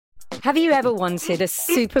Have you ever wanted a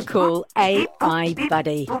super cool AI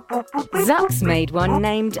buddy? Zuck's made one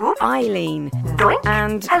named Eileen.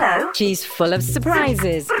 And she's full of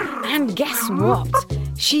surprises. And guess what?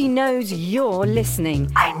 She knows you're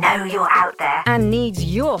listening. I know you're out there. And needs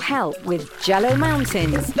your help with Jello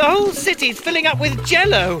Mountains. The whole city's filling up with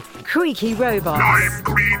Jello. Creaky robots. I'm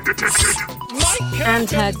green detected. And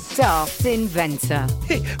her daft inventor.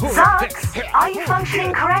 Zucks, are you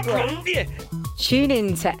functioning correctly? Tune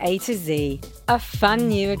in to A to Z, a fun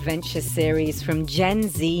new adventure series from Gen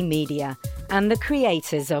Z Media and the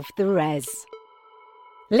creators of The Res.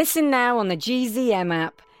 Listen now on the GZM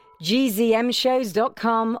app,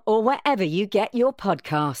 gzmshows.com, or wherever you get your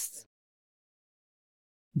podcasts.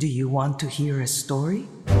 Do you want to hear a story?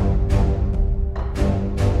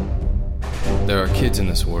 There are kids in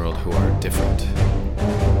this world who are different.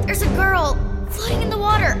 There's a girl floating in the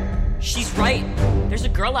water. She's right. There's a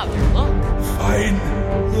girl out there. Look. Find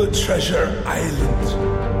the treasure island.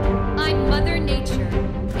 I'm Mother Nature,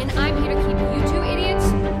 and I'm here to keep you two idiots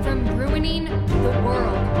from ruining the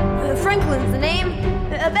world. Franklin's the name.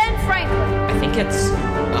 Ben Franklin. I think it's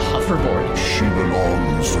a hoverboard. She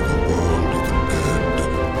belongs to the world of the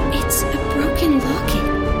dead. It's a broken locket.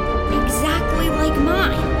 Exactly like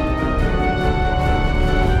mine.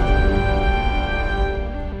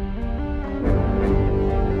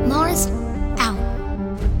 Mars out.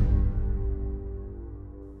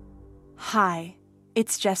 Hi,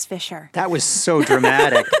 it's Jess Fisher. That was so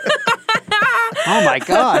dramatic. Oh my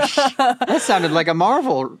gosh. That sounded like a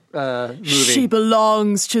Marvel movie. She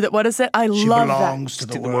belongs to the... What is it? I love that. She belongs to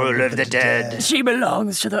the world of the dead. She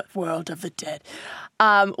belongs to the world of the dead.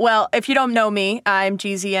 Well, if you don't know me, I'm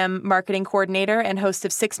GZM marketing coordinator and host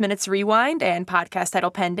of 6 Minutes Rewind and podcast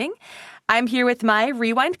title Pending. I'm here with my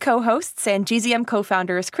Rewind co-hosts and GZM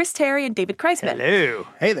co-founders Chris Terry and David Kreisman. Hello.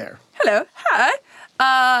 Hey there. Hello.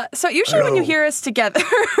 Hi. So usually when you hear us together,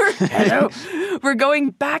 hello, we're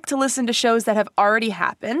going back to listen to shows that have already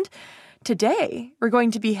happened. Today, we're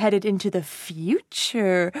going to be headed into the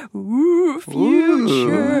future. Ooh,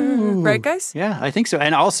 future. Ooh. Right, guys? Yeah, I think so.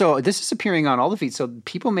 And also, this is appearing on all the feeds, so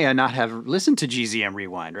people may not have listened to GZM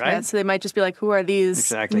Rewind, right? Yeah, so they might just be like, who are these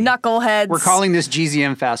knuckleheads? We're calling this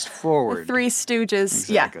GZM Fast Forward. The Three Stooges.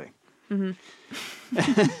 Exactly. Yeah. Mm-hmm.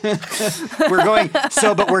 we're going, yeah, fast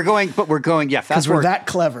forward. Because we're that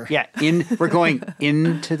clever. Yeah, we're going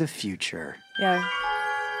into the future. Yeah.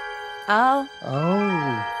 Oh.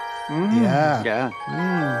 Yeah.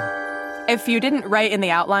 If you didn't write in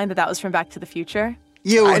the outline that was from Back to the Future,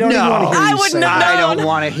 I don't I wouldn't have known. I don't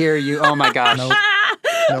want to hear you. Oh my gosh.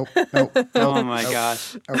 Nope. Oh my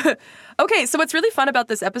gosh. Okay, so what's really fun about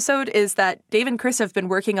this episode is that Dave and Chris have been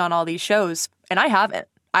working on all these shows, and I haven't.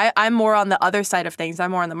 I'm more on the other side of things.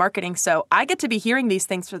 I'm more on the marketing, so I get to be hearing these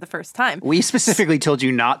things for the first time. We specifically told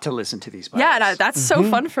you not to listen to these podcasts. Yeah, that's so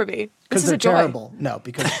fun for me. Because they're terrible. No,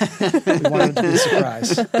 because we wanted to be a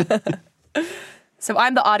surprise. So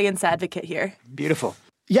I'm the audience advocate here. Beautiful.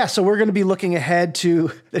 Yeah, so we're going to be looking ahead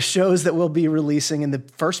to the shows that we'll be releasing in the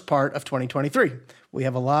first part of 2023. We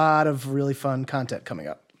have a lot of really fun content coming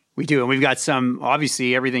up. We do, and we've got some,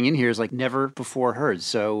 obviously, everything in here is like never before heard.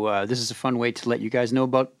 So this is a fun way to let you guys know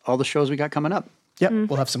about all the shows we got coming up. Yep,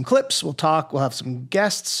 We'll have some clips, we'll have some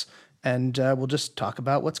guests, and we'll just talk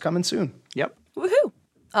about what's coming soon. Yep. Woohoo.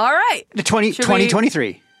 All right.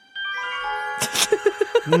 2023.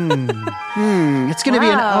 It's going to be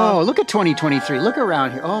look at 2023. Look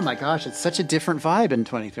around here. Oh my gosh, it's such a different vibe in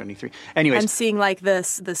 2023. Anyways. I'm seeing like the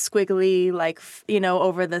squiggly,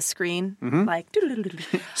 over the screen. Mm-hmm. Like.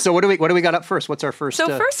 So what do we got up first? What's our first?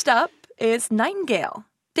 So first up is Nightingale.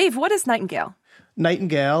 Dave, what is Nightingale?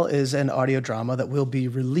 Nightingale is an audio drama that will be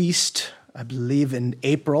released, I believe, in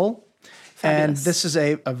April. Fabulous. And this is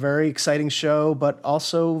a very exciting show, but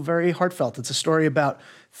also very heartfelt. It's a story about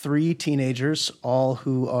 3 teenagers, all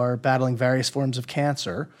who are battling various forms of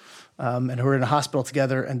cancer, and who are in a hospital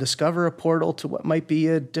together and discover a portal to what might be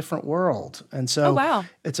a different world. And so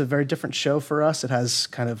It's a very different show for us. It has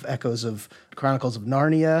kind of echoes of Chronicles of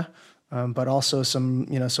Narnia, but also some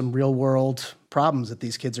real world problems that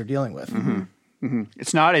these kids are dealing with. Mm-hmm. Mm-hmm.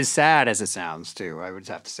 It's not as sad as it sounds, too. I would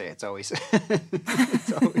have to say it's always.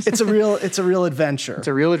 It's a real adventure. It's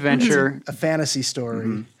a real adventure. It's a fantasy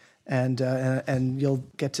story, and you'll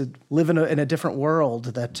get to live in a different world.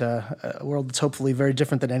 A world that's hopefully very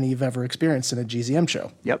different than any you've ever experienced in a GZM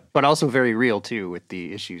show. Yep, but also very real too with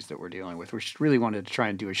the issues that we're dealing with. We really wanted to try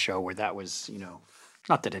and do a show where that was,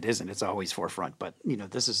 not that it isn't. It's always forefront, but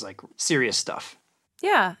this is like serious stuff.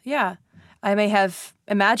 Yeah, yeah. I may have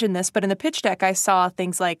imagined this, but in the pitch deck, I saw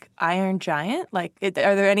things like Iron Giant. Like, are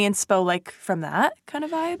there any inspo like from that kind of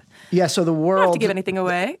vibe? Yeah, so the world... Not have to give anything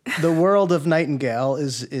away. The world of Nightingale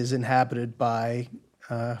is inhabited by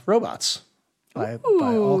robots, by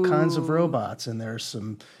all kinds of robots. And there's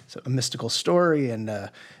a mystical story, and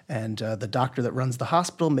the doctor that runs the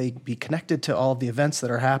hospital may be connected to all of the events that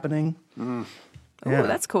are happening. Oh,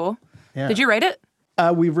 that's cool. Yeah. Did you write it?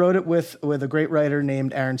 We wrote it with a great writer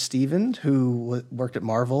named Aaron Stevens, who worked at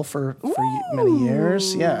Marvel for many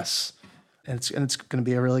years. Yes, and it's going to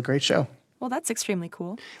be a really great show. Well, that's extremely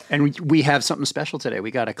cool. And we have something special today. We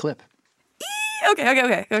got a clip.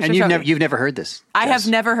 Okay. And you've never heard this. I have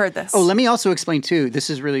never heard this. Oh, let me also explain too. This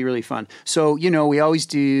is really, really fun. So, we always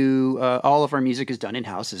do, all of our music is done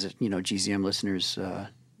in-house, as GZM listeners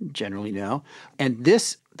generally know. And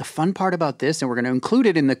the fun part about this, and we're going to include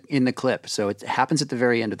it in the clip, so it happens at the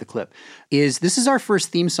very end of the clip, is this is our first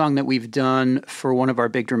theme song that we've done for one of our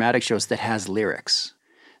big dramatic shows that has lyrics.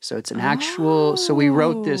 So it's an actual, so we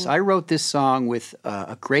wrote this, I wrote this song with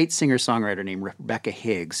a great singer-songwriter named Rebecca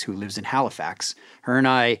Higgs, who lives in Halifax. Her and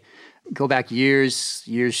I go back years.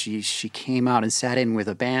 She came out and sat in with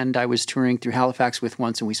a band I was touring through Halifax with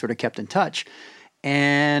once, and we sort of kept in touch.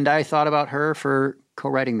 And I thought about her for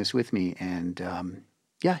co-writing this with me. And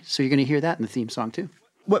so you're going to hear that in the theme song too.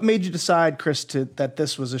 What made you decide, Chris, that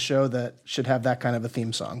this was a show that should have that kind of a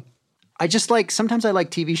theme song? Sometimes I like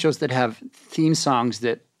TV shows that have theme songs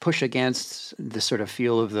that push against the sort of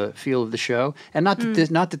feel of the show. And not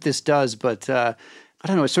that this does, but I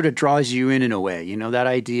don't know, it sort of draws you in a way, that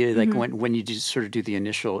idea, like when you just sort of do the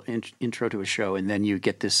initial intro to a show and then you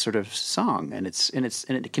get this sort of song and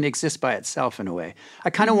it can exist by itself in a way. I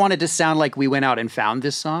kind of wanted to sound like we went out and found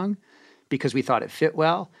this song because we thought it fit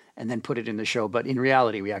well and then put it in the show. But in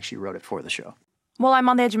reality, we actually wrote it for the show. Well, I'm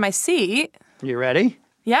on the edge of my seat. You ready?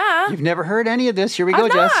 Yeah. You've never heard any of this. Here we go,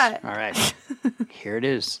 Jess. Not. All right. Here it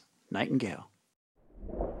is. Nightingale.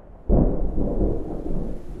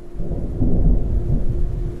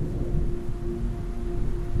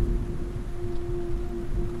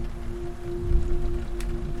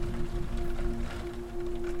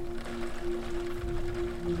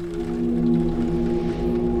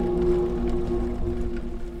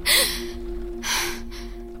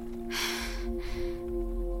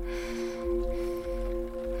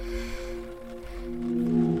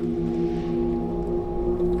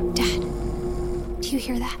 Do you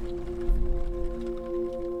hear that?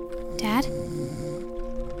 Dad?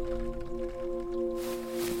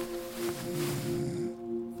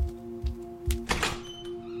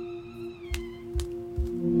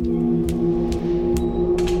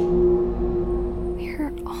 Where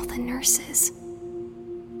are all the nurses?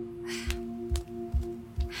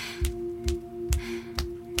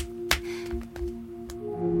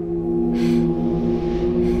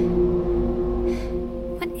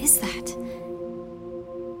 What is that?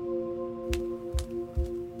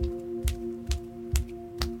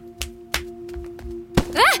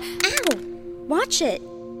 Watch it.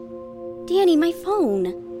 Danny, my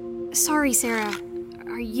phone. Sorry, Sarah.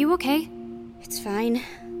 Are you okay? It's fine.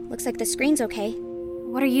 Looks like the screen's okay.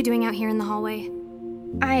 What are you doing out here in the hallway?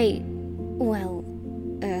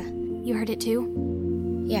 You heard it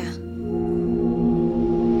too? Yeah.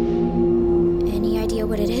 Any idea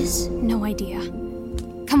what it is? No idea.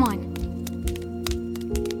 Come on.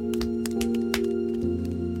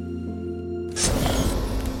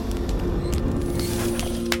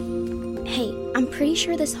 Hey, I'm pretty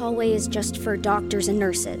sure this hallway is just for doctors and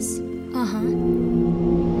nurses. Uh-huh.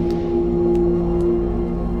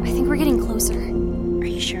 I think we're getting closer. Are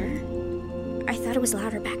you sure? I thought it was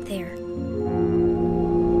louder back there.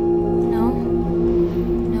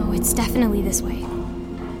 No, it's definitely this way.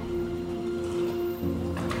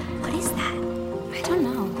 What is that? I don't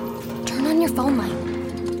know. Turn on your phone light.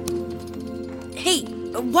 Hey,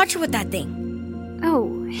 watch with that thing.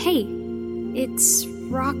 Oh, hey. It's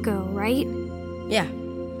Rocco, right? Yeah.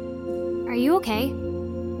 Are you okay?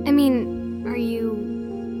 I mean,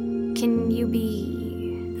 can you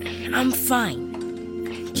be... I'm fine.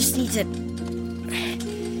 Just need to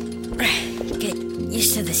get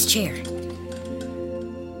used to this chair.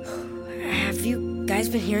 Have you guys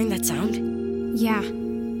been hearing that sound? Yeah.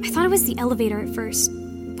 I thought it was the elevator at first,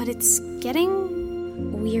 but it's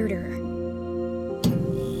getting... weirder.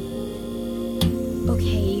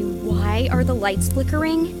 Okay, why are the lights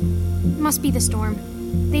flickering? Must be the storm.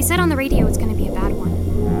 They said on the radio it's gonna be a bad one.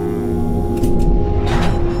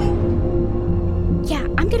 Yeah,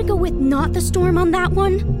 I'm gonna go with not the storm on that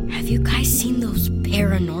one. Have you guys seen those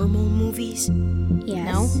paranormal movies? Yes.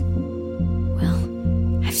 No? Well,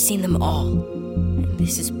 I've seen them all. And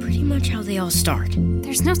this is pretty much how they all start.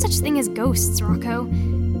 There's no such thing as ghosts, Rocco.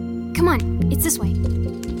 Come on, it's this way.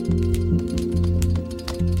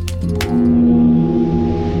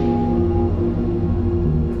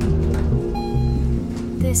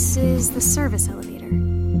 This is the service elevator.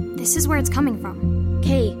 This is where it's coming from.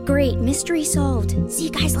 Okay, great. Mystery solved. See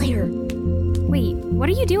you guys later. Wait, what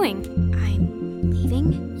are you doing? I'm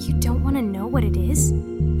leaving. You don't want to know what it is?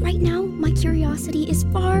 Right now, my curiosity is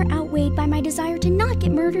far outweighed by my desire to not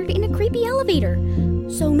get murdered in a creepy elevator.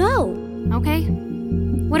 So no. Okay.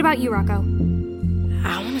 What about you, Rocco?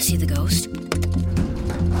 I want to see the ghost.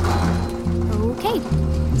 Okay.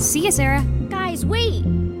 See ya, Sarah. Guys, wait!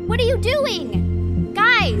 What are you doing?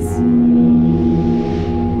 Guys!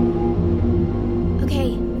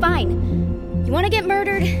 Okay, fine. You want to get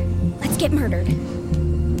murdered? Let's get murdered.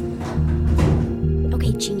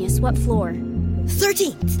 Okay, genius, what floor?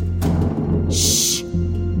 13th. Shh!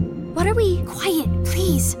 What are we? Quiet,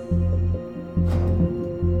 please.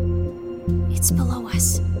 It's below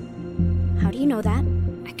us. How do you know that?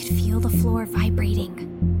 I could feel the floor vibrating.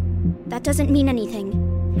 That doesn't mean anything.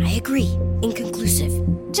 I agree. Inconclusive.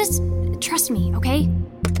 Just trust me, okay?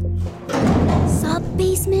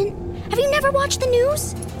 Sub-basement? Have you never watched the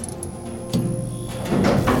news?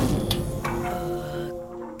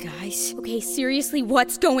 Guys? Okay, seriously,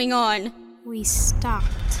 what's going on? We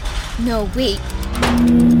stopped. No, wait. I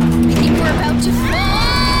think we're about to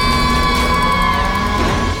fall!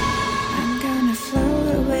 I'm gonna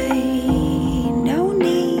float away. No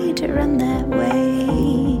need to run that way.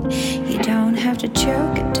 You don't have to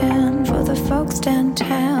choke it down for the folks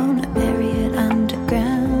downtown. Bury it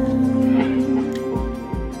underground.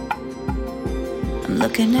 I'm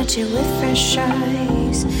looking at you with fresh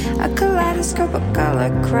eyes. A kaleidoscope of color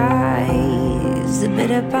cries. The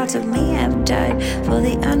bitter parts of me have died. For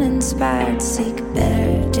the uninspired seek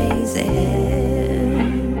better days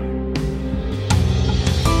ahead.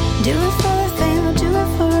 Do it for a fame or do it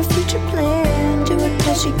for a future plan. Do it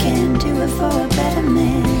cause you can, do it for a better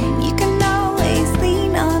man. You can always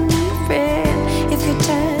lean on a friend if you're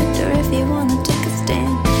tired or if you wanna take a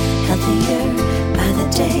stand. Healthier by the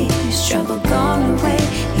day, struggle gone away.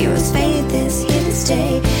 Heroes fade, this here to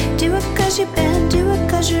stay. Do it cause you bend, do it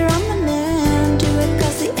cause you're on the mend. Do it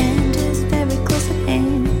cause the end is very close at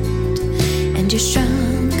hand. And you're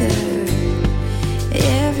stronger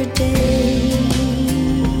every day.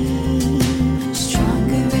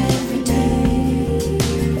 Stronger every day.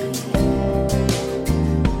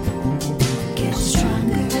 Get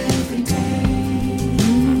stronger every day.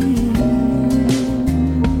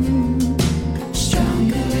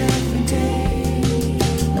 Stronger every day.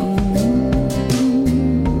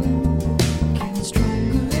 Get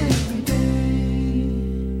stronger every day.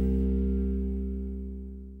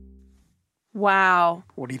 Wow.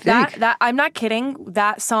 What do you think? That I'm not kidding.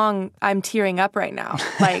 That song, I'm tearing up right now.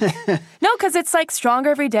 Like, no, because it's like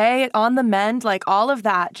stronger every day, on the mend, like all of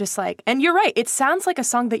that. Just like, and you're right. It sounds like a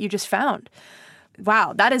song that you just found.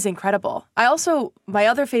 Wow, that is incredible. My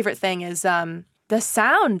other favorite thing is the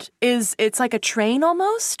sound it's like a train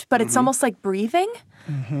almost, but it's almost like breathing.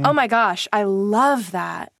 Mm-hmm. Oh my gosh, I love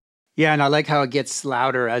that. Yeah, and I like how it gets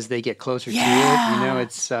louder as they get closer to it. You know,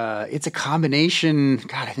 it's a combination.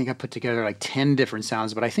 God, I think I put together like 10 different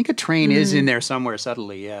sounds, but I think a train is in there somewhere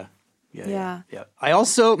subtly. Yeah. I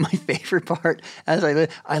also, my favorite part,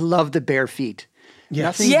 I love the bare feet.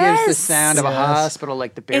 Yes. Nothing gives the sound of a hospital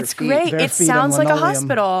like the bare feet. It's great. Bare It feet sounds on like a linoleum.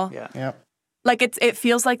 hospital. Yeah. Like it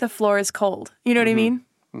feels like the floor is cold. You know what I mean?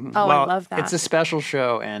 Oh, Well, I love that. It's a special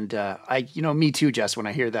show, and me too, Jess. When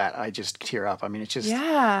I hear that, I just tear up. I mean, it's just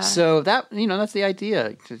So that that's the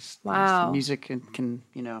idea. Wow. Music can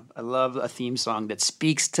I love a theme song that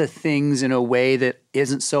speaks to things in a way that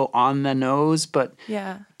isn't so on the nose, but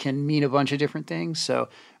can mean a bunch of different things. So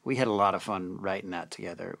we had a lot of fun writing that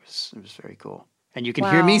together. It was very cool, and you can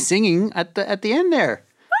hear me singing at the end there.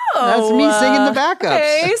 That's me singing the backups.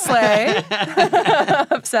 Okay, Slay.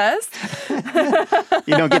 Obsessed.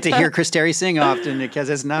 You don't get to hear Chris Terry sing often because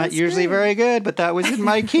it's not usually very good, but that was in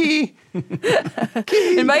my key.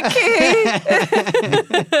 In my key.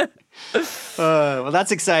 Well,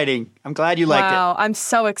 that's exciting. I'm glad you liked it. Wow, I'm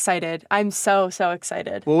so excited. I'm so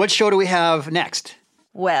excited. Well, what show do we have next?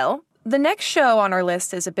 Well, the next show on our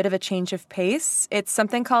list is a bit of a change of pace. It's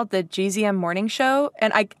something called the GZM Morning Show,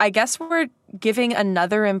 and I guess we're giving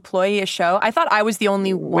another employee a show. I thought I was the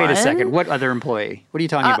only one. Wait a second. What other employee? What are you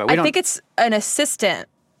talking about? I think it's an assistant,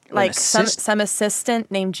 some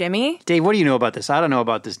assistant named Jimmy. Dave, what do you know about this? I don't know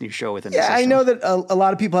about this new show with an assistant. I know that a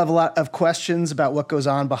lot of people have a lot of questions about what goes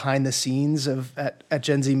on behind the scenes at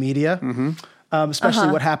Gen Z Media. Mm-hmm. especially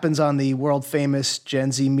what happens on the world-famous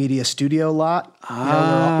Gen Z Media Studio lot,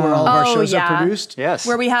 where all of our shows are produced. Yes.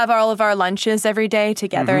 Where we have all of our lunches every day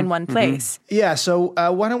together in one place. Yeah, so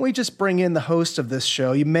why don't we just bring in the host of this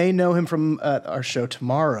show? You may know him from our show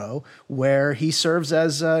tomorrow, where he serves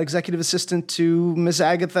as executive assistant to Miss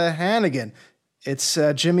Agatha Hannigan. It's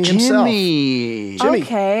Jimmy himself. Jimmy.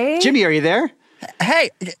 Okay. Jimmy, are you there? Hey,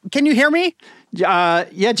 can you hear me?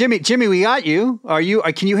 Yeah, Jimmy. Jimmy, we got you.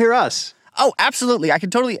 Can you hear us? Oh, absolutely. I can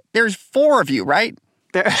totally. There's 4 of you, right?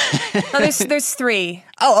 There's 3.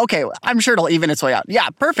 Oh, okay. I'm sure it'll even its way out. Yeah,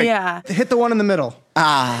 perfect. Yeah. Hit the one in the middle.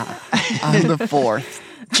 I'm the 4th.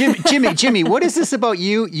 Jimmy, what is this about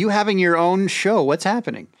you having your own show? What's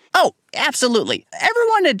happening? Oh, absolutely.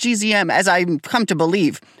 Everyone at GZM, as I've come to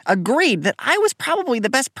believe, agreed that I was probably the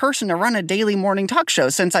best person to run a daily morning talk show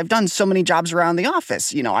since I've done so many jobs around the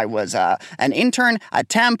office. You know, I was an intern, a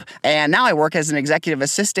temp, and now I work as an executive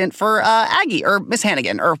assistant for Aggie or Miss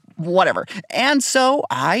Hannigan or whatever. And so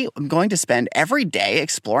I am going to spend every day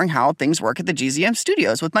exploring how things work at the GZM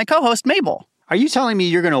studios with my co-host Mabel. Are you telling me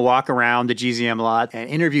you're going to walk around the GZM lot and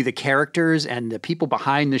interview the characters and the people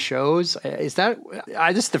behind the shows? This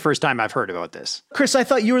is the first time I've heard about this. Chris, I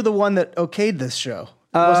thought you were the one that okayed this show.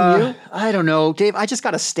 Wasn't you? I don't know, Dave. I just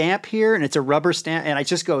got a stamp here, and it's a rubber stamp, and I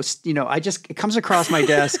just go, it comes across my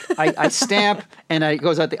desk. I stamp, and it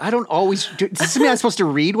goes out there. I don't always do. Does this mean I'm supposed to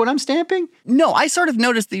read what I'm stamping? No, I sort of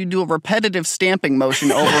noticed that you do a repetitive stamping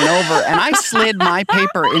motion over and over, and I slid my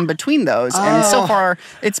paper in between those, and so far,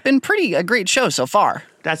 it's been a great show so far.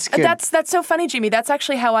 That's good. That's so funny, Jimmy. That's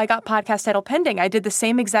actually how I got Podcast Title Pending. I did the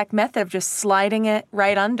same exact method of just sliding it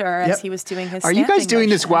right under as he was doing his Are you guys doing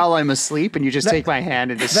motion. this while I'm asleep and you just take my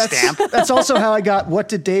hand and just stamp? That's also how I got What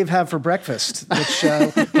Did Dave Have for Breakfast, which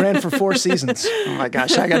ran for 4 seasons. Oh my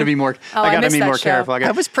gosh, I got to be more. I got to be more show. careful.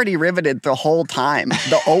 I was pretty riveted the whole time.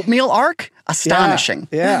 The oatmeal arc, astonishing.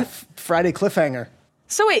 Yeah, Friday cliffhanger.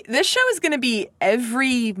 So wait, this show is going to be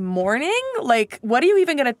every morning? Like, what are you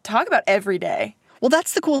even going to talk about every day? Well,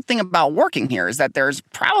 that's the cool thing about working here is that there's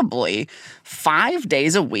probably 5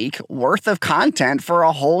 days a week worth of content for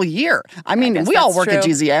a whole year. I mean, we all work at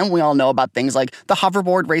GZM. We all know about things like the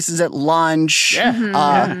hoverboard races at lunch.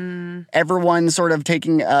 Yeah. Everyone sort of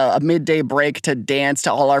taking a midday break to dance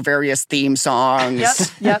to all our various theme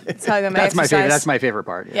songs. Yep. That's my favorite. That's my favorite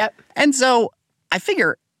part. Yeah. Yep. And so I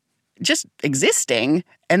figure just existing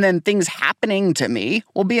and then things happening to me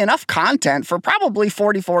will be enough content for probably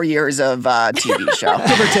 44 years of TV show.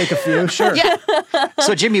 Give or take a few, sure. Yeah.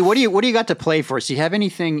 So Jimmy, what do you got to play for us? Do you have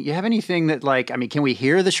anything that like, I mean, can we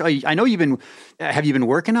hear the show? I know have you been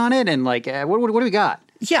working on it? And like, what do we got?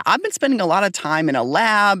 Yeah, I've been spending a lot of time in a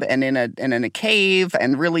lab and in a cave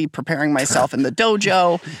and really preparing myself in the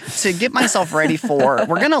dojo to get myself ready for.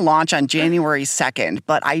 We're going to launch on January 2nd,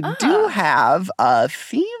 but I do have a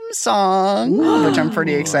theme song, which I'm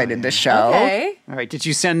pretty excited to show. Okay. All right. Did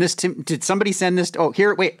somebody send this? Oh,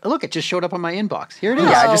 here. Wait, look, it just showed up on my inbox. Here it is.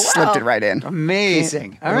 Yeah, I just slipped it right in.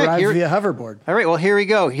 Amazing. All right. Arrived via hoverboard. All right. Well, here we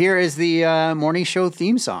go. Here is the morning show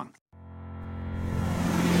theme song.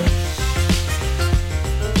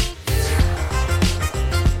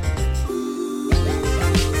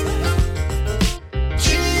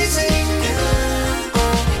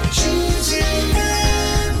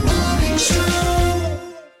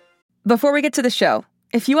 Before we get to the show,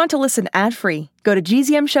 if you want to listen ad-free, go to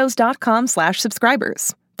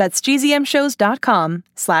gzmshows.com/subscribers. That's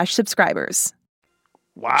gzmshows.com/subscribers.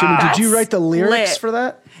 Wow. Jimmy, did you write the lyrics for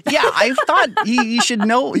that? Yeah, I thought you should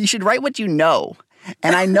know. You should write what you know.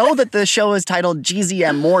 And I know that the show is titled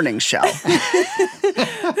GZM Morning Show.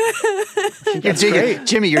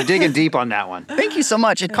 Jimmy, you're digging deep on that one. Thank you so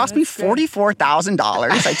much. It cost me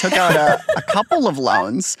 $44,000. I took out a couple of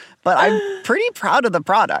loans, but I'm pretty proud of the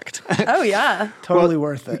product. Oh, yeah. Totally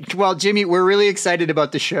worth it. Well, Jimmy, we're really excited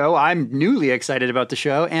about the show. I'm newly excited about the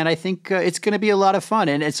show, and I think it's going to be a lot of fun.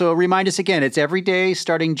 And so remind us again, it's every day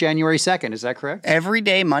starting January 2nd. Is that correct? Every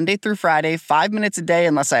day, Monday through Friday, 5 minutes a day,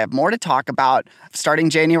 unless I have more to talk about, starting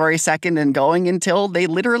January 2nd and going until they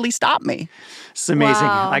literally stop me. It's amazing.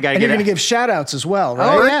 Wow. And you're going to give shout-outs as well,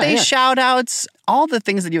 right? Birthday shout-outs, all the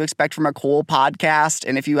things that you expect from a cool podcast.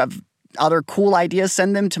 And if you have other cool ideas,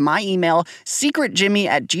 send them to my email,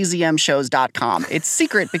 secretjimmy@gzmshows.com. It's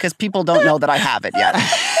secret because people don't know that I have it yet.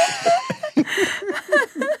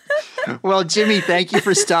 Well, Jimmy, thank you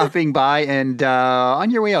for stopping by. And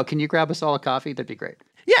on your way out, can you grab us all a coffee? That'd be great.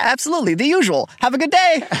 Yeah, absolutely. The usual. Have a good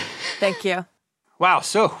day. Thank you. Wow.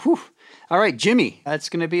 So, all right, Jimmy, that's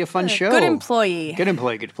going to be a fun show. Good employee. Good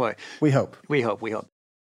employee. We hope.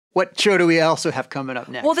 What show do we also have coming up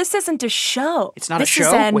next? Well, this isn't a show. It's not a show? This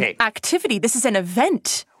is an Wait. activity. This is an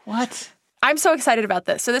event. What? I'm so excited about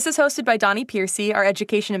this. So this is hosted by Donnie Piercy, our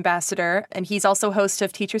education ambassador, and he's also host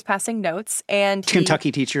of Teachers Passing Notes. And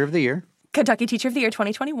Kentucky Teacher of the Year. Kentucky Teacher of the Year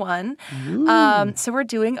 2021. So we're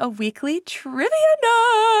doing a weekly trivia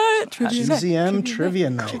night. GZM Trivia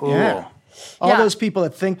Night. Cool. Yeah. All those people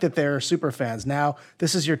that think that they're super fans, now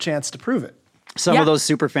this is your chance to prove it. Some of those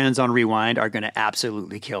super fans on Rewind are going to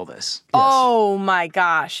absolutely kill this. Yes. Oh my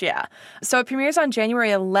gosh, yeah. So it premieres on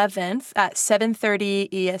January 11th at 7:30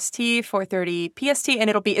 EST, 4:30 PST, and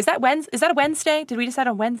it'll be, is that a Wednesday? Did we decide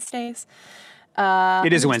on Wednesdays?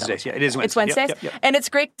 It is Wednesdays. Yeah, it is Wednesdays. It's Wednesdays. Yep. And it's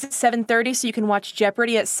great. It's 7:30, so you can watch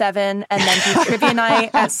Jeopardy at 7 and then do trivia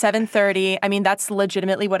night at 7:30. I mean, that's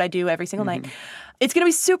legitimately what I do every single night. It's going to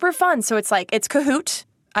be super fun. So it's Kahoot.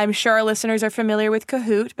 I'm sure our listeners are familiar with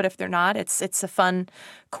Kahoot, but if they're not, it's a fun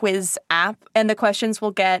quiz app. And the questions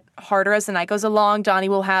will get harder as the night goes along. Donnie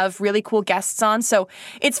will have really cool guests on. So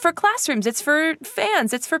it's for classrooms, it's for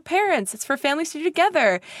fans, it's for parents, it's for families to do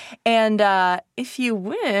together. And if you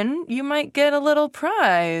win, you might get a little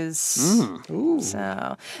prize. So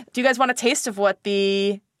do you guys want a taste of what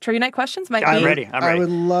the trivia night questions might be? I'm ready. I would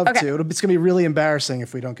love to. It's going to be really embarrassing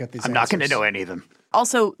if we don't get these I'm answers. not going to know any of them.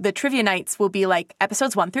 Also, the trivia nights will be like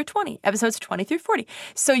episodes 1 through 20, episodes 20 through 40.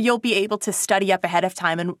 So you'll be able to study up ahead of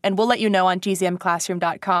time, and we'll let you know on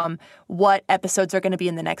gzmclassroom.com what episodes are going to be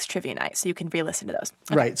in the next trivia night, so you can re-listen to those.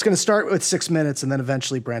 Okay. Right. It's going to start with 6 minutes and then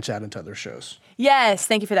eventually branch out into other shows. Yes,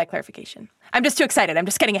 thank you for that clarification. I'm just too excited. I'm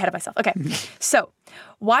just getting ahead of myself. Okay, so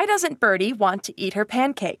why doesn't Birdie want to eat her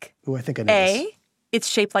pancake? Oh, I think I know A, this. it's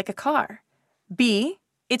shaped like a car. B,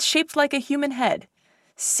 it's shaped like a human head.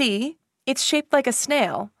 C, it's shaped like a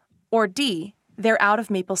snail. Or D, they're out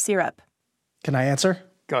of maple syrup. Can I answer?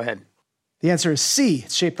 Go ahead. The answer is C.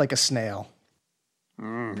 It's shaped like a snail.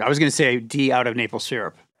 I was going to say D, out of maple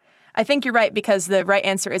syrup. I think you're right because the right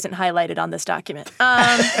answer isn't highlighted on this document.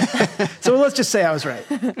 So let's just say I was right.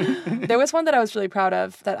 There was one that I was really proud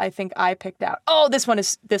of that I think I picked out. Oh, this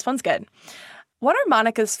one's good. What are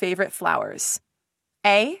Monica's favorite flowers?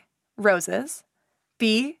 A, roses.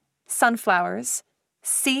 B, sunflowers.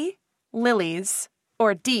 C, lilies.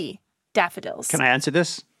 Or D, daffodils. Can I answer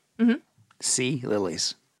this? Mm-hmm. C,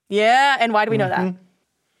 lilies. Yeah, and why do we know that?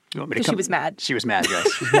 Because she was mad. She was mad,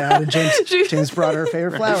 yes. She's mad, and James brought her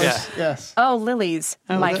favorite flowers. Yeah. Yes. Oh, lilies,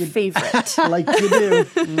 my favorite. Like you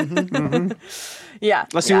do. Yeah.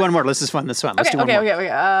 Let's do one more. This is fun. Let's do one more.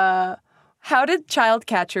 Okay. How did child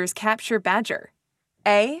catchers capture badger?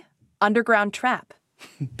 A, underground trap.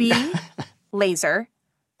 B, laser.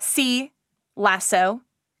 C, lasso.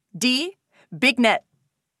 D, big net.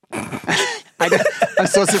 I'm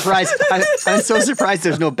so surprised. I'm so surprised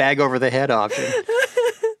there's no bag over the head option.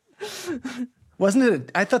 Wasn't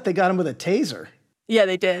it? I thought they got him with a taser. Yeah,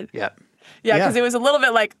 they did. Yeah. Yeah, because it was a little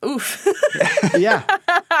bit like, oof. Yeah.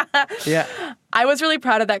 I was really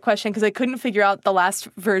proud of that question because I couldn't figure out the last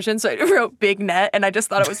version, so I wrote big net, and I just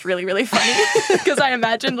thought it was really, really funny because I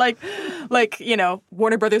imagined like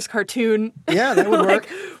Warner Brothers cartoon. Yeah, that would work.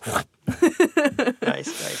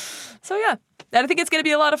 Nice. So yeah, I think it's going to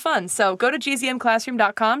be a lot of fun. So go to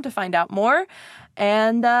gzmclassroom.com to find out more,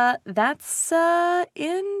 and that's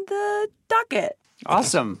in the docket.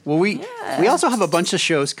 Awesome. Well, we also have a bunch of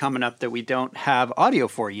shows coming up that we don't have audio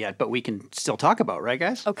for yet, but we can still talk about, right,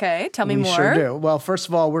 guys? Okay, tell me we more. We sure do. Well, first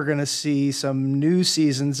of all, we're going to see some new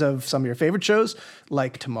seasons of some of your favorite shows,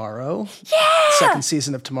 like Tomorrow. Yeah! Second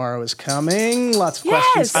season of Tomorrow is coming. Lots of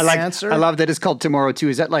questions to answer. I love that it's called Tomorrow 2.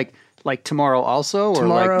 Is that like Tomorrow also? Or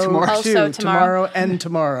Tomorrow like Tomorrow 2. Also Tomorrow and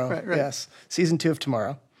Tomorrow. Right. Yes. Season 2 of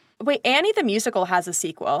Tomorrow. Wait, Annie the Musical has a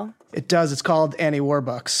sequel. It does. It's called Annie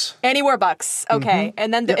Warbucks. Annie Warbucks. Okay. Mm-hmm.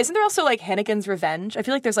 And then isn't there also like Hennigan's Revenge? I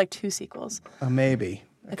feel like there's like 2 sequels. Maybe.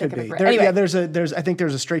 It could be. Anyway. Yeah, I think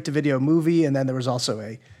there's a straight-to-video movie, and then there was also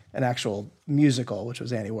an actual musical, which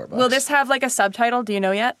was Annie Warbucks. Will this have like a subtitle? Do you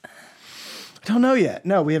know yet? I don't know yet.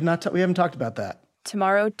 No, we have not. We haven't talked about that.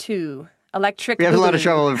 Tomorrow 2. Electric. We have a lot of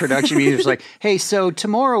trouble in production meetings. Like, hey, so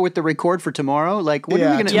tomorrow with the record for tomorrow, like, what are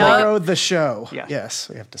we going to Tomorrow the show. Yeah. Yes,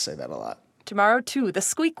 we have to say that a lot. Tomorrow 2, the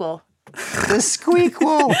squeakquel. The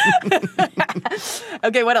squeakquel.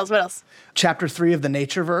 Okay, what else? Chapter 3 of the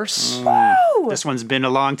Natureverse. Woo! This one's been a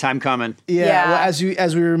long time coming. Yeah. Well,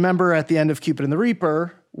 as we remember at the end of Cupid and the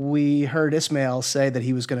Reaper, we heard Ismail say that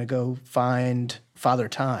he was going to go find Father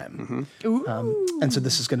Time. Mm-hmm. And so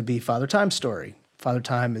this is going to be Father Time's story. Father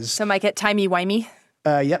Time is... So might get timey-wimey?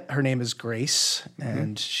 Yep. Her name is Grace,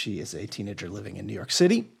 and she is a teenager living in New York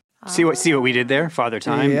City. See what we did there? Father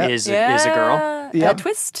Time is a girl. Yep. A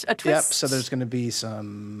twist. Yep. So there's going to be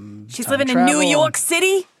some... She's living in New York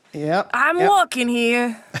City? Yep. I'm walking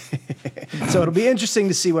here. So it'll be interesting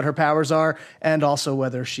to see what her powers are and also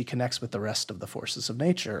whether she connects with the rest of the forces of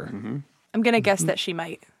nature. I'm going to guess that she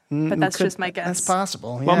might, but that's just my guess. That's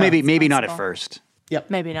possible. Well, yeah. maybe not at first. Yep.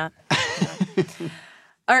 Maybe not.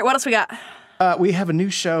 All right, what else we got? We have a new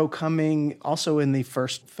show coming also in the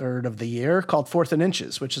first third of the year called Fourth and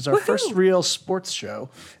Inches, which is our first real sports show.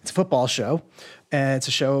 It's a football show. And it's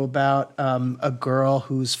a show about a girl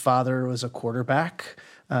whose father was a quarterback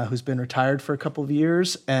who's been retired for a couple of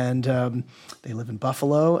years. And they live in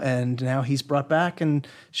Buffalo. And now he's brought back and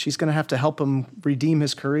she's going to have to help him redeem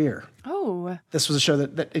his career. Oh. This was a show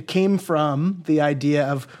that it came from the idea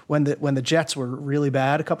of when the Jets were really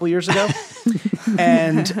bad a couple years ago.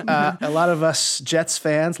 And a lot of us Jets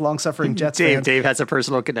fans, long-suffering Jets fans. Dave has a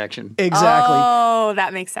personal connection. Exactly. Oh,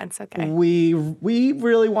 that makes sense. Okay. We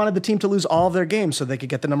really wanted the team to lose all of their games so they could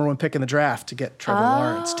get the number one pick in the draft to get Trevor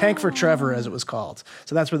Lawrence. Tank for Trevor, as it was called.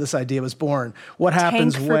 So that's where this idea was born. What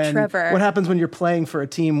happens when you're playing for a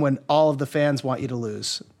team when all of the fans want you to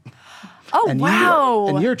lose? Oh, wow.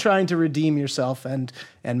 And you're trying to redeem yourself and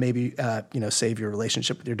maybe save your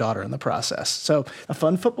relationship with your daughter in the process. So a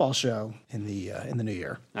fun football show in the new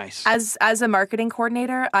year. Nice. As a marketing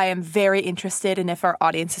coordinator, I am very interested in if our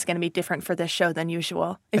audience is going to be different for this show than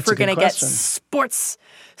usual. If we're going to get sports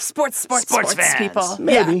fans. People.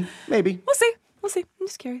 Maybe. We'll see. I'm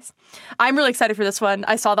just curious. I'm really excited for this one.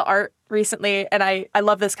 I saw the art recently, and I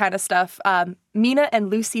love this kind of stuff. Mina and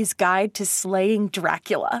Lucy's Guide to Slaying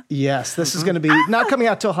Dracula. Yes, this is going to be not coming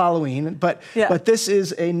out till Halloween, but this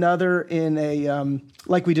is another in a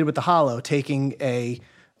like we did with The Hollow, taking a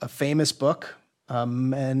famous book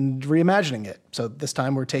and reimagining it. So this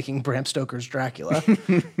time we're taking Bram Stoker's Dracula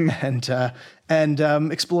and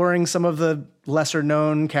exploring some of the lesser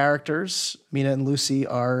known characters. Mina and Lucy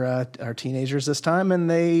are teenagers this time, and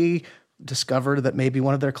they discovered that maybe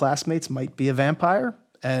one of their classmates might be a vampire.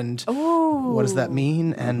 And what does that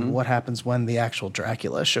mean? And what happens when the actual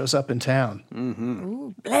Dracula shows up in town?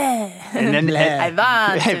 Ooh, bleh. And then I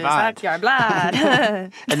want to suck your blood.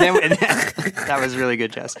 and then that was really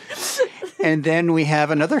good, Jess. And then we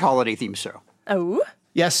have another holiday themed show. Oh,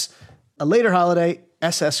 yes, a later holiday,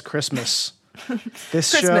 SS Christmas.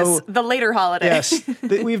 This Christmas, show, the later holiday. Yes,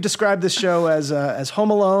 we've described this show as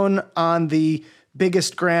Home Alone on the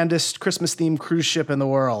biggest, grandest Christmas-themed cruise ship in the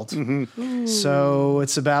world. So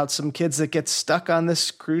it's about some kids that get stuck on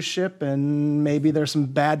this cruise ship, and maybe there's some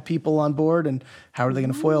bad people on board, and how are they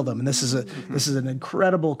going to foil them? And this is an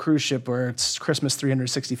incredible cruise ship where it's Christmas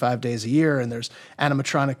 365 days a year, and there's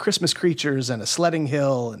animatronic Christmas creatures and a sledding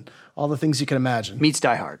hill and all the things you can imagine. Meets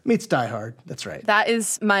Die Hard. Meets Die Hard. That's right. That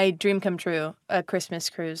is my dream come true, a Christmas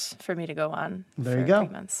cruise for me to go on. There you go.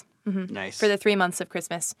 3 months. Nice. For the 3 months of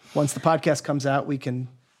Christmas. Once the podcast comes out, we can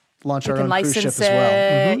launch our own license cruise ship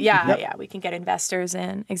as well. Yeah, we can get investors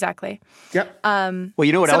in. Exactly. Yep. Well,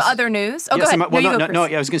 you know what else? Some other news. Oh, Yeah, go ahead. No,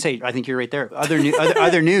 I was going to say, I think you're right there.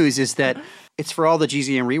 Other news is that it's for all the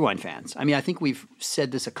GZM Rewind fans. I mean, I think we've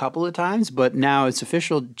said this a couple of times, but now it's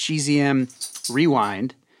official. GZM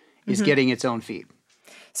Rewind is getting its own feed.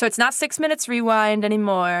 So it's not 6 Minutes Rewind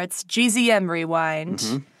anymore. It's GZM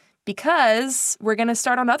Rewind. Because we're going to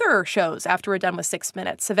start on other shows after we're done with 6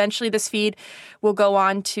 Minutes. Eventually, this feed will go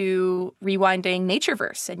on to rewinding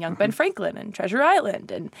Natureverse and Young Ben Franklin and Treasure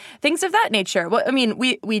Island and things of that nature. Well, I mean,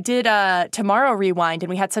 we did Tomorrow Rewind, and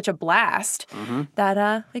we had such a blast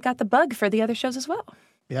that we got the bug for the other shows as well.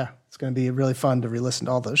 Yeah, it's going to be really fun to re-listen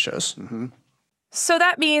to all those shows. So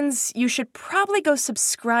that means you should probably go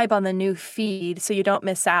subscribe on the new feed so you don't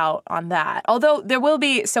miss out on that. Although we'll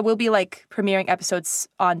be like premiering episodes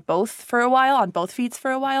on both feeds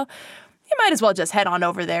for a while. You might as well just head on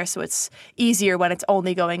over there so it's easier when it's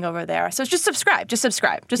only going over there. So just subscribe.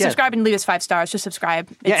 Subscribe and leave us 5 stars. Just subscribe.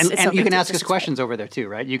 And you can ask us questions over there too,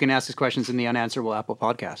 right? You can ask us questions in the Unanswerable Apple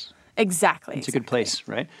Podcast. Exactly. It's a good place,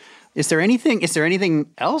 right? Is there anything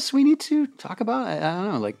else we need to talk about? I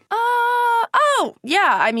don't know,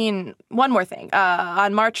 I mean, one more thing.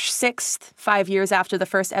 On March 6th, 5 years after the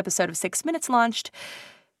first episode of 6 Minutes launched,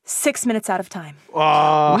 6 Minutes Out of Time.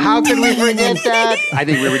 Oh, how could we forget that? I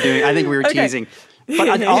think we were teasing.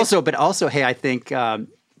 But also, hey, I think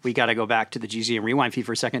we got to go back to the GZM Rewind feed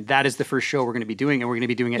for a second. That is the first show we're going to be doing, and we're going to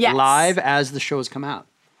be doing it live as the shows come out.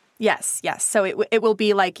 Yes. So it will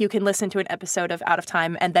be like you can listen to an episode of Out of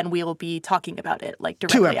Time, and then we will be talking about it like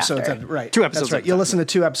directly 2 episodes, after. right? 2 episodes. That's right. You'll listen to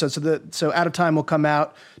 2 episodes. So Out of Time will come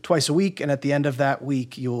out twice a week, and at the end of that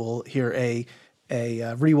week, you'll hear a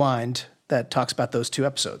rewind that talks about those 2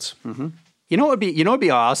 episodes. You know what would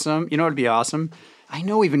be awesome? I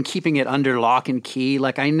know we've been keeping it under lock and key.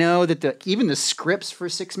 Like, I know that even the scripts for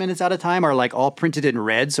 6 minutes at a time are like all printed in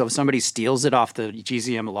red. So if somebody steals it off the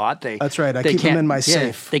GZM lot, That's right. I keep them in my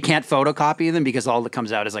safe. They can't photocopy them because all that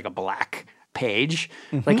comes out is like a black page.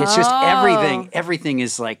 Like, it's just everything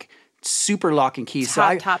is like super lock and key.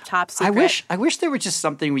 Top secret. I wish there was just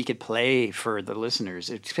something we could play for the listeners,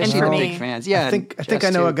 especially the big fans. Yeah, I think I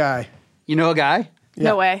know a guy. You know a guy?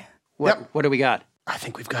 No way. What do we got? I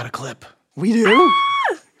think we've got a clip. We do?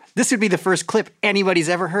 This would be the first clip anybody's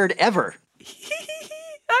ever heard, ever.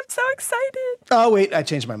 I'm so excited. Oh, wait, I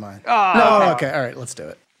changed my mind. Oh, no, okay, all right, let's do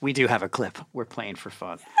it. We do have a clip. We're playing for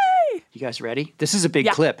fun. Yay! You guys ready? This is a big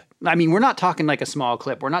clip. I mean, we're not talking like a small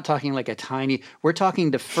clip. We're not talking like a tiny. We're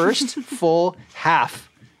talking the first full half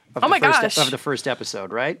of the first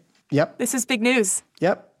episode, right? Yep. This is big news.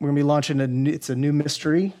 Yep. We're going to be launching it's a new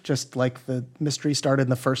mystery, just like the mystery started in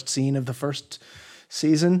the first scene of the first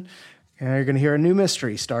season. And you're going to hear a new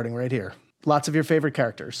mystery starting right here. Lots of your favorite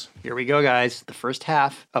characters. Here we go, guys. The first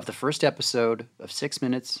half of the first episode of 6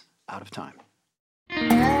 Minutes Out of Time.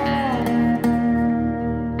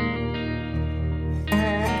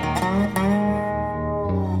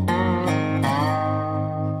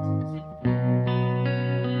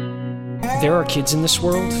 There are kids in this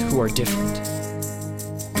world who are different.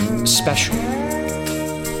 Special.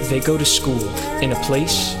 They go to school in a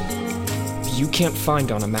place you can't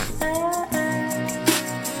find on a map.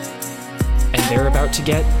 And they're about to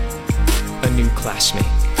get a new classmate.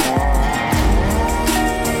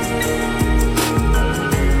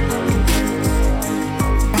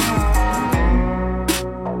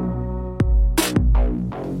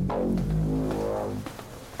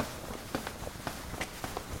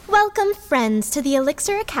 Welcome, friends, to the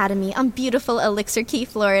Elixir Academy on beautiful Elixir Key,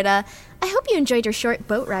 Florida. I hope you enjoyed your short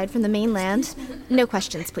boat ride from the mainland. No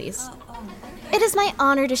questions, please. It is my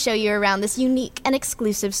honor to show you around this unique and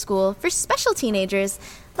exclusive school for special teenagers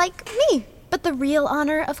like me. But the real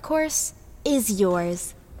honor, of course, is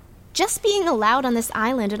yours. Just being allowed on this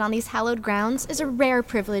island and on these hallowed grounds is a rare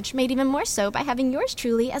privilege, made even more so by having yours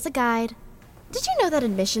truly as a guide. Did you know that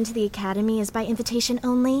admission to the academy is by invitation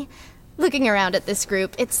only? Looking around at this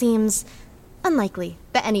group, it seems unlikely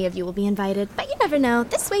that any of you will be invited, but you never know.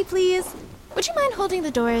 This way, please. Would you mind holding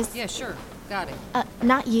the doors? Yeah, sure. Got it.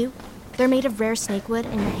 Not you. They're made of rare snakewood,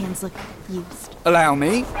 and your hands look used. Allow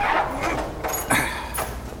me.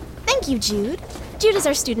 Thank you, Jude. Jude is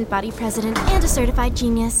our student body president and a certified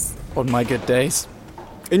genius. On my good days.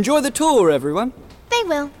 Enjoy the tour, everyone. They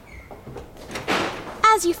will.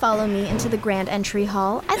 As you follow me into the grand entry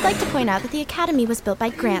hall, I'd like to point out that the academy was built by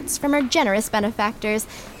grants from our generous benefactors.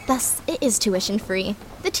 Thus, it is tuition-free.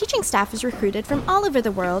 The teaching staff is recruited from all over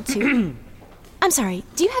the world to... I'm sorry,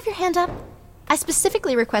 do you have your hand up? I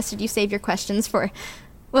specifically requested you save your questions for,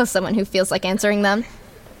 well, someone who feels like answering them.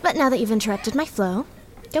 But now that you've interrupted my flow,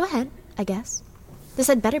 go ahead, I guess. This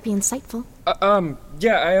had better be insightful.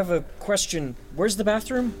 Yeah, I have a question. Where's the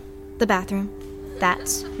bathroom? The bathroom.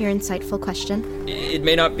 That's your insightful question. It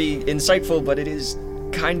may not be insightful, but it is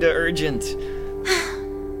kinda urgent.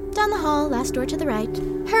 Down the hall, last door to the right.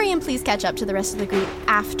 Hurry and please catch up to the rest of the group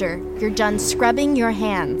after you're done scrubbing your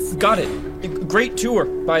hands. Got it. Great tour,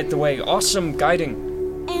 by the way. Awesome guiding.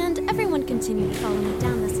 And everyone continue to follow me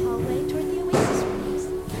down this hallway toward the Oasis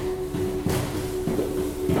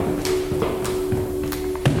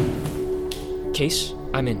rooms. Case,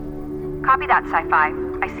 I'm in. Copy that, Sci-Fi.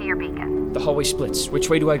 I see your beacon. The hallway splits. Which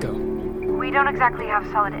way do I go? We don't exactly have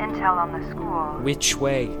solid intel on the school. Which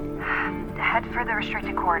way? Head for the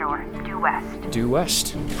restricted corridor, due west. Due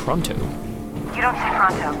west. Pronto. You don't say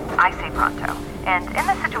pronto, I say pronto. And in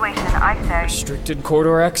this situation, I say... Restricted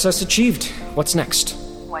corridor access achieved. What's next?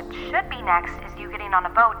 What should be next is you getting on a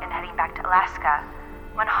boat and heading back to Alaska.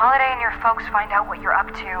 When Holiday and your folks find out what you're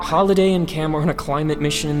up to... Holiday and Cam are on a climate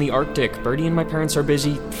mission in the Arctic. Birdie and my parents are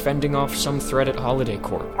busy fending off some threat at Holiday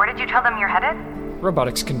Corp. Where did you tell them you're headed?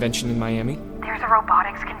 Robotics convention in Miami. There's a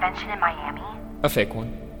robotics convention in Miami? A fake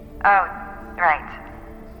one. Oh, right.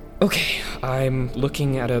 Okay, I'm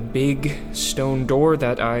looking at a big stone door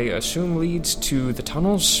that I assume leads to the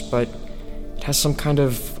tunnels, but it has some kind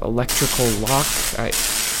of electrical lock.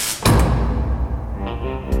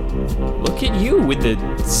 Look at you with the...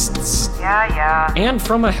 Yeah. And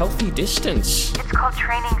from a healthy distance. It's called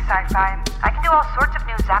training, Sci-Fi. I can do all sorts of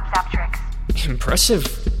new zap tricks. Impressive.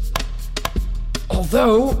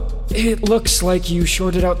 Although, it looks like you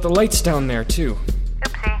shorted out the lights down there, too.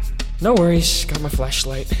 Oopsie. No worries, got my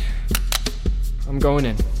flashlight. I'm going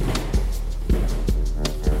in.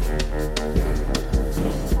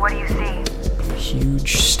 What do you see?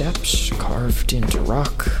 Huge steps carved into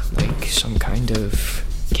rock, like some kind of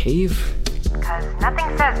cave. because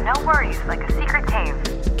nothing says no worries like a secret cave.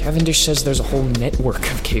 Cavendish says there's a whole network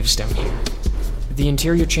of caves down here. The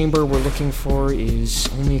interior chamber we're looking for is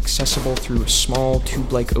only accessible through a small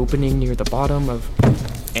tube-like opening near the bottom of...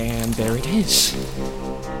 And there it is.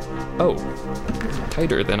 Oh,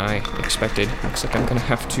 tighter than I expected. Looks like I'm gonna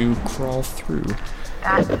have to crawl through.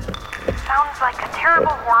 That sounds like a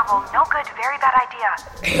terrible, horrible, no good, very bad idea.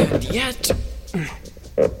 And yet...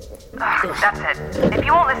 That's it. If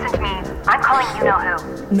you won't listen to me, I'm calling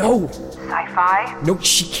you-know-who. No! Sci-fi? No,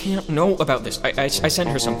 she can't know about this. I sent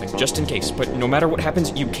her something, just in case, but no matter what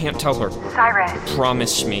happens, you can't tell her. Cyrus.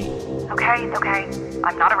 Promise me. Okay.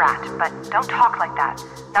 I'm not a rat, but don't talk like that.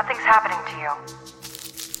 Nothing's happening to you.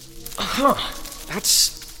 Huh.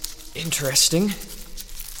 That's interesting.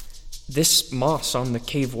 This moss on the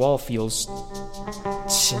cave wall feels...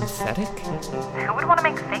 synthetic? Who would want to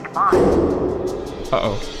make fake moss?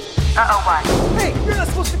 Uh-oh. Uh-oh what? Hey, you're not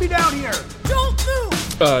supposed to be down here! Don't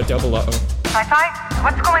move! Double uh-oh. Sci-fi?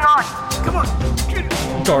 What's going on? Come on, get it!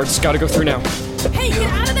 Guards, gotta go through now. Hey, get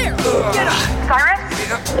out of there! Get up! Cyrus?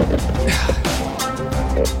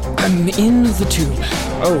 I'm in the tube.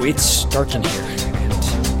 Oh, it's dark in here. And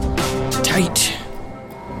tight.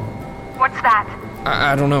 What's that?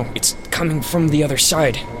 I don't know. It's coming from the other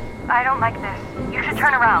side. I don't like this. You should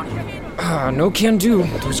turn around. No can do.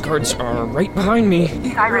 Those guards are right behind me.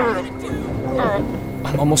 Cyrus?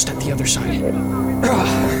 I'm almost at the other side.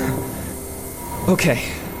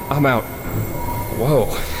 Okay, I'm out. Whoa.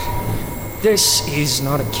 This is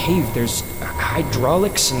not a cave. There's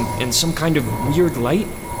hydraulics and some kind of weird light.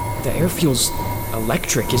 The air feels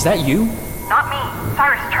electric. Is that you? Not me.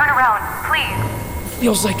 Cyrus, turn around, please.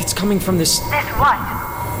 Feels like it's coming from this... This what?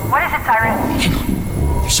 What is it, Cyrus? Hang on.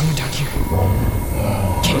 There's someone down here.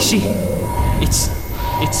 Casey? It's...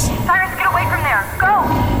 Cyrus, get away from there. Go!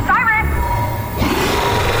 Cyrus!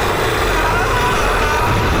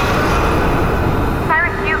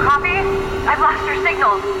 Cyrus, do you copy? I've lost your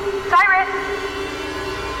signal. Cyrus!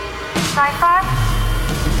 Sci-fi?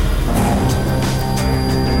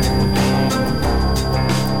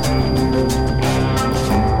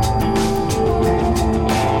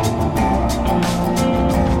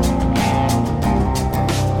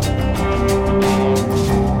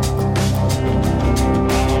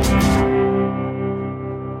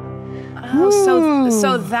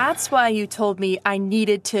 So that's why you told me I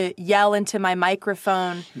needed to yell into my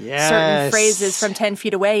microphone Yes. certain phrases from 10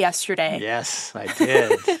 feet away yesterday. Yes, I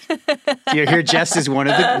did. You hear Jess is one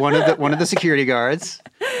of the security guards,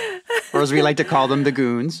 or as we like to call them, the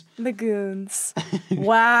goons. The goons.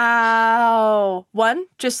 Wow. One,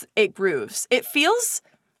 just it grooves. It feels,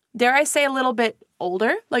 dare I say, a little bit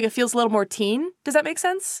older. Like it feels a little more teen. Does that make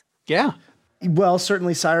sense? Yeah. Well,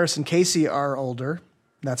 certainly Cyrus and Casey are older.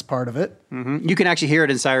 That's part of it. Mm-hmm. You can actually hear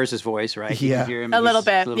it in Cyrus's voice, right? You Yeah. can hear him. A little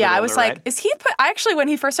bit. Yeah, I was older, like, right? is he put, actually, when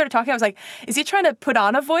he first started talking, I was like, is he trying to put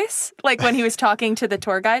on a voice? Like when he was talking to the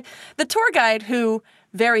tour guide? The tour guide, who,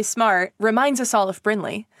 very smart, reminds us all of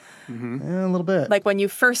Brinley. Mm-hmm. Yeah, a little bit. Like when you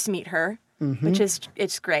first meet her, which is,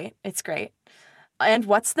 it's great. It's great. And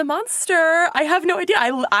what's the monster? I have no idea.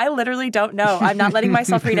 I literally don't know. I'm not letting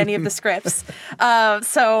myself read any of the scripts.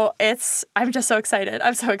 So I'm just so excited.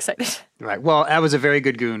 I'm so excited. Right. Well, that was a very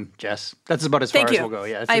good goon, Jess. That's about as far as we'll go.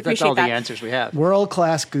 Yeah. I That's appreciate all that. the answers we have.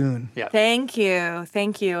 World-class goon. Yeah. Thank you.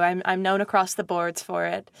 Thank you. I'm known across the boards for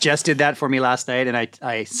it. Jess did that for me last night, and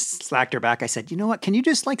I slacked her back. I said, you know what? Can you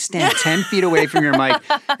just like stand 10 feet away from your mic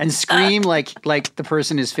and scream like the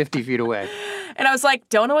person is 50 feet away? And I was like,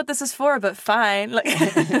 don't know what this is for, but fine. Like,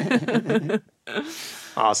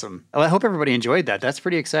 Awesome. Well, I hope everybody enjoyed that. That's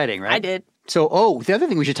pretty exciting, right? I did. So, the other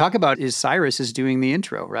thing we should talk about is Cyrus is doing the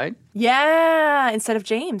intro, right? Yeah, instead of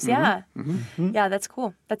James. Yeah. Mm-hmm. Yeah, that's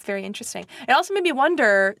cool. That's very interesting. It also made me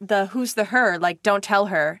wonder the who's the her, like don't tell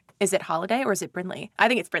her. Is it Holiday or is it Brinley? I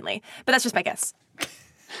think it's Brinley, but that's just my guess.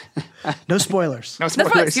 No spoilers. No No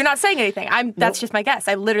spoilers. You're not saying anything. That's just my guess.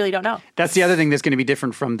 I literally don't know. That's the other thing that's going to be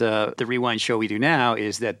different from the rewind show we do now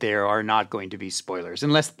is that there are not going to be spoilers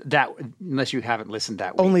unless you haven't listened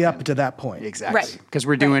that week. Only up to that point. Exactly. Right. Because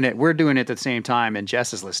we're doing it at the same time, and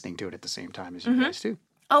Jess is listening to it at the same time as you guys too.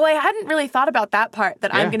 Oh, I hadn't really thought about that part,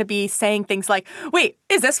 that I'm Yeah. going to be saying things like, wait,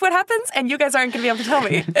 is this what happens? And you guys aren't going to be able to tell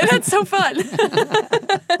me. And that's so fun.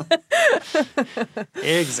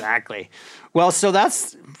 Exactly. Well, so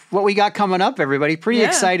that's what we got coming up, everybody. Pretty Yeah.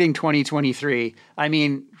 exciting 2023. I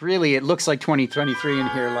mean, really, it looks like 2023 in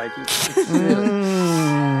here. Like, it's really...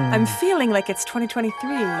 I'm feeling like it's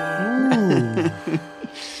 2023.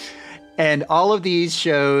 And all of these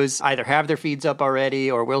shows either have their feeds up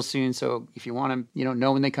already or will soon. So if you want to,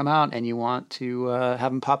 know when they come out and you want to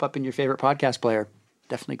have them pop up in your favorite podcast player,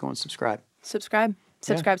 definitely go and subscribe. Subscribe.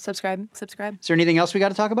 Subscribe. Is there anything else we got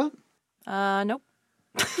to talk about? Nope.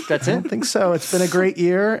 That's I it? don't think so. It's been a great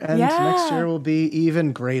year, and next year will be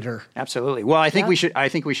even greater. Absolutely. Well, I think we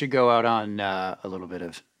should go out on a little bit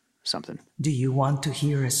of something. Do you want to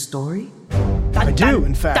hear a story? I do,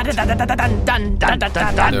 in fact. There are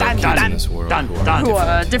kids in this world who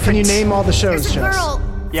are different. Can you name all the shows, Jess?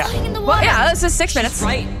 Yeah. Well, yeah, this is 6 minutes.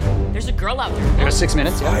 Right. There's a girl out there. There's 6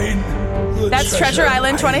 minutes. Yeah. That's Treasure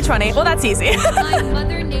Island 2020. Well, that's easy. I'm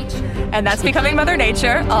Mother Nature. And that's Becoming Mother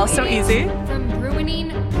Nature. Also easy. From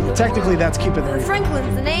ruining Technically, that's Keeping the Reaper.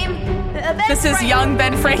 Franklin's the name. This is young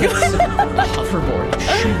Ben Franklin. Hoverboard.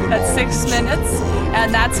 That's 6 minutes.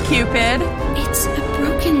 And that's Cupid. It's a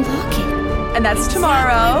broken locket. And that's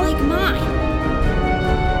tomorrow. Like mine.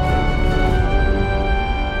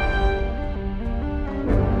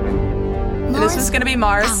 This was going to be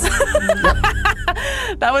Mars.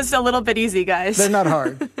 That was a little bit easy, guys. They're not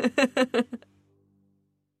hard.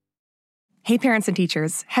 Hey, parents and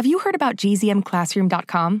teachers, have you heard about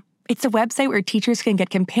gzmclassroom.com? It's a website where teachers can get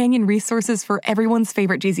companion resources for everyone's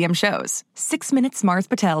favorite GZM shows. 6 Minutes, Mars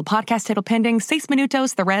Patel, Podcast Title Pending, 6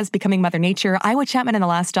 Minutos, The Res, Becoming Mother Nature, Iowa Chapman and the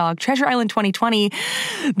Last Dog, Treasure Island 2020,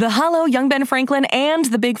 The Hollow, Young Ben Franklin, and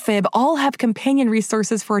The Big Fib all have companion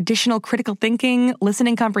resources for additional critical thinking,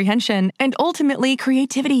 listening comprehension, and ultimately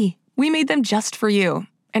creativity. We made them just for you.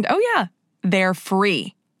 And oh yeah, they're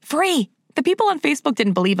free. Free! The people on Facebook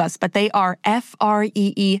didn't believe us, but they are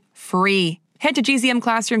free. Free. Head to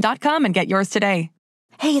gzmclassroom.com and get yours today.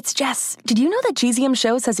 Hey, it's Jess. Did you know that GZM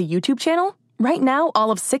Shows has a YouTube channel? Right now,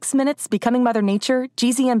 all of 6 Minutes, Becoming Mother Nature,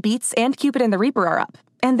 GZM Beats, and Cupid and the Reaper are up.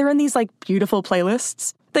 And they're in these, beautiful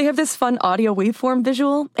playlists. They have this fun audio waveform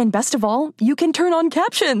visual, and best of all, you can turn on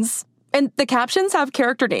captions. And the captions have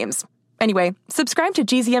character names. Anyway, subscribe to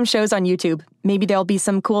GZM Shows on YouTube. Maybe there'll be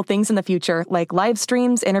some cool things in the future, like live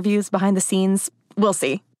streams, interviews, behind the scenes. We'll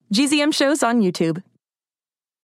see. GZM Shows on YouTube.